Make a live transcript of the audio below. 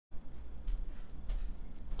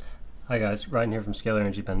Hi guys, Ryan here from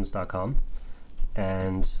scalalenergypendants.com,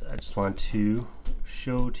 and I just wanted to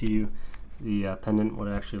show to you the pendant, what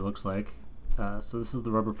it actually looks like. So this is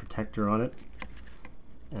the rubber protector on it,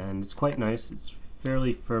 and it's quite nice. It's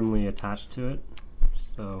fairly firmly attached to it,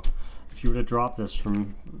 so if you were to drop this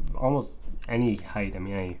from almost any height, I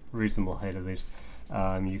mean any reasonable height at least,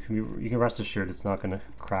 you can rest assured it's not going to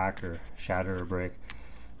crack or shatter or break.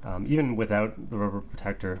 Even without the rubber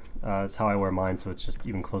protector, it's how I wear mine, so it's just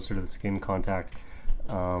even closer to the skin contact.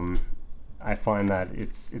 I find that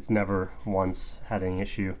it's never once had any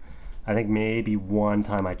issue. I think maybe one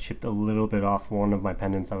time I chipped a little bit off one of my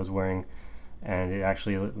pendants I was wearing, and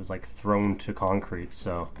it was like thrown to concrete,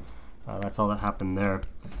 so that's all that happened there.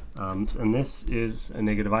 And this is a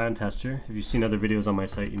negative ion tester. If you've seen other videos on my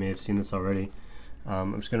site, you may have seen this already.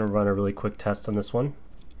 I'm just going to run a really quick test on this one,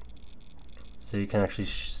 so you can actually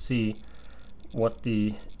see what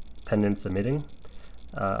the pendant's emitting.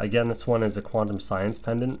 Again, this one is a quantum science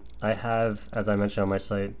pendant. I have, as I mentioned on my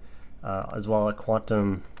site, as well a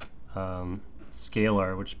quantum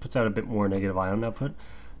scalar, which puts out a bit more negative ion output.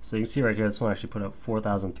 So you can see right here, this one actually put out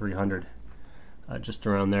 4,300, just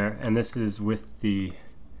around there. And this is with the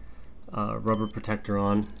rubber protector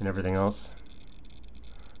on and everything else.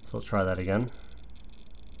 So let's try that again.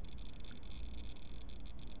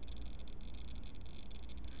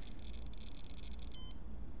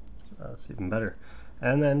 That's even better.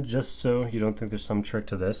 And then, just so you don't think there's some trick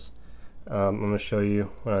to this, I'm going to show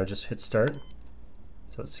you when I just hit start.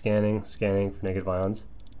 So it's scanning for negative ions.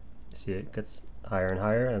 You see it gets higher and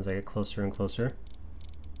higher as I get closer and closer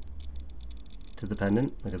to the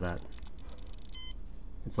pendant. Look at that.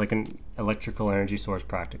 It's like an electrical energy source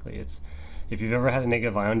practically. If you've ever had a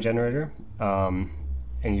negative ion generator and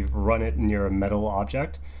you've run it near a metal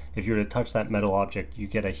object, if you were to touch that metal object, you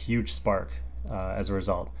get a huge spark as a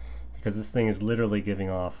result, because this thing is literally giving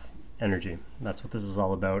off energy. That's what this is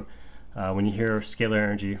all about. When you hear scalar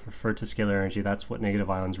energy referred to scalar energy, that's what negative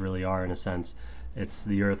ions really are in a sense. It's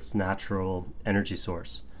the Earth's natural energy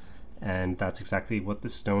source, and that's exactly what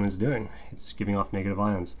this stone is doing. It's giving off negative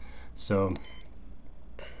ions. So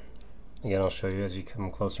again, I'll show you as you come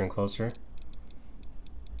closer and closer.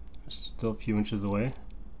 Still a few inches away,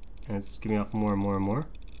 and it's giving off more and more and more.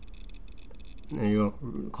 And you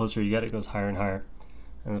go, the closer you get, it goes higher and higher.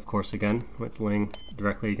 And of course, again, when it's laying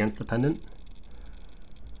directly against the pendant,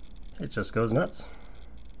 it just goes nuts.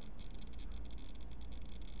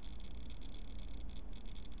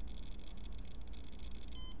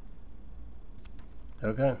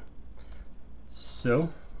 Okay,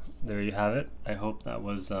 so there you have it. I hope that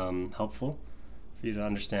was helpful for you to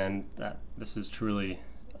understand that this is truly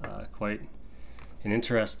quite an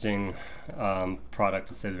interesting product,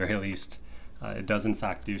 to say the very least. It does in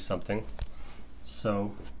fact do something.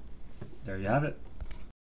 So there you have it.